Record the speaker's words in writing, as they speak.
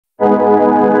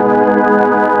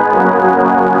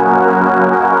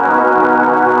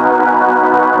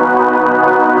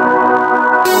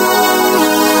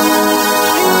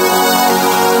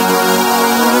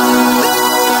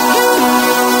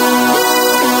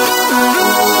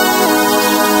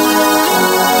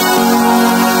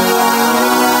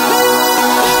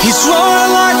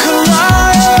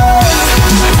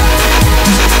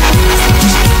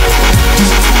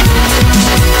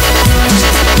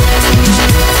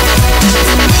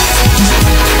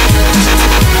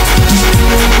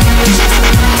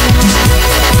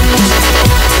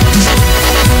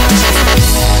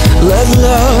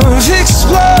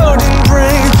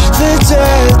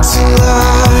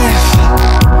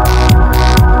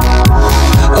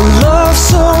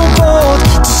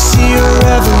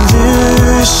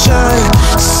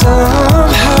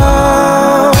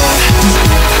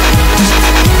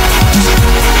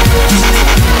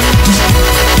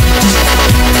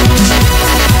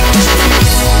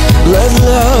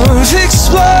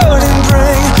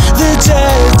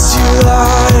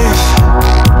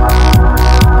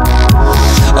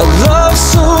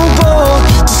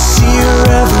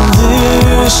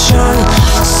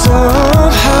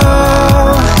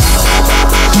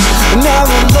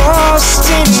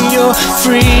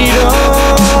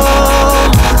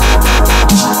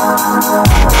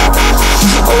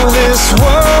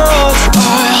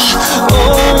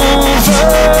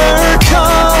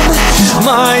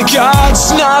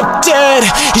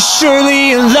he's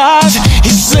surely alive.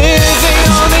 He's living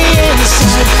on the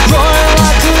inside, roaring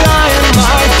like a lion.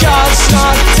 My God's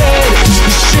not dead,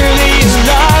 he's surely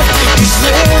alive. He's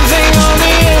living on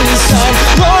the inside,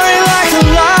 roaring like a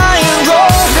lion.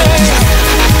 Roaring,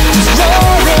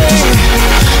 roaring,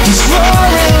 he's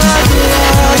roaring like a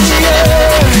lion.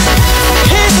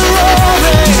 He's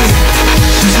roaring,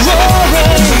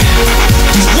 roaring,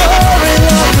 roaring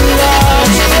like a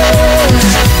lion.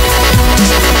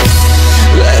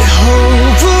 Let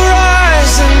hope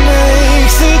arise and make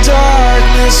the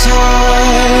darkness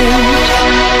hide.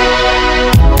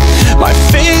 My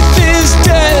faith is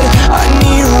dead, I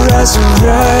need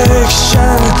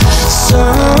resurrection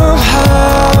somehow.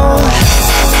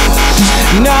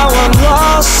 Now I'm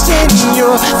lost in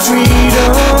your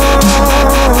freedom.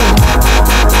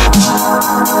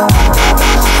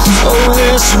 Oh,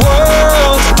 this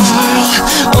world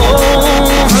I'll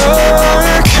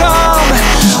overcome.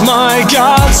 My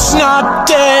God's not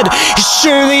dead, he's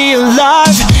surely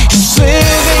alive. He's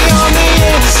living on the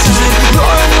inside,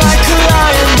 roaring like a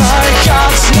lion. My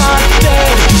God's not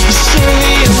dead, he's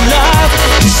surely alive.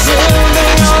 He's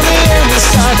living on the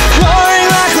inside, roaring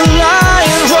like a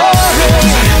lion. Roaring,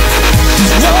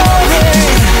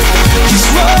 roaring, he's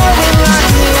roaring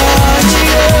like a lion.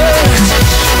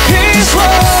 He's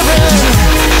roaring,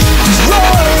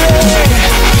 roaring,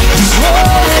 he's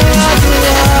roaring like a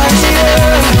lion. Let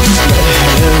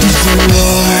heaven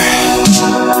roar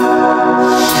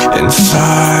and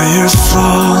fire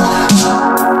fall.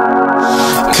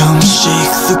 Come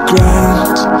shake the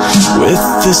ground with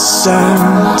the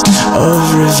sound of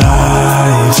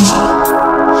revival.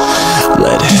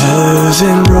 Let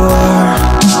heaven roar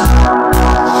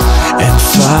and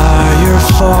fire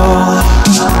fall.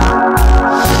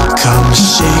 Come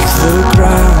shake the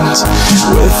ground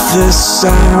with the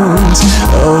sound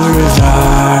of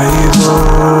revival.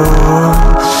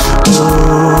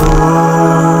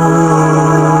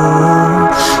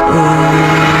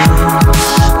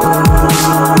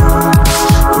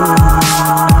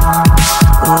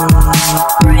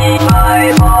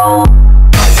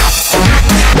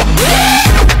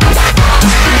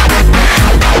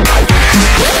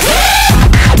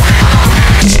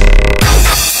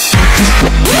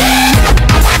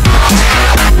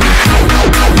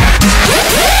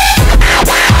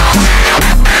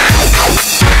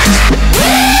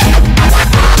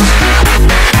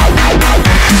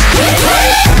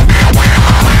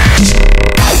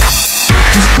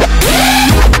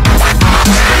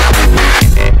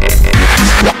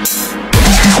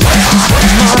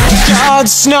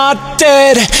 God's not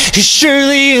dead, he's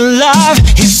surely alive.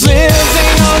 He's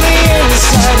living on the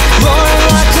inside, roaring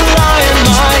like a lion.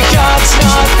 My God's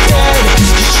not dead,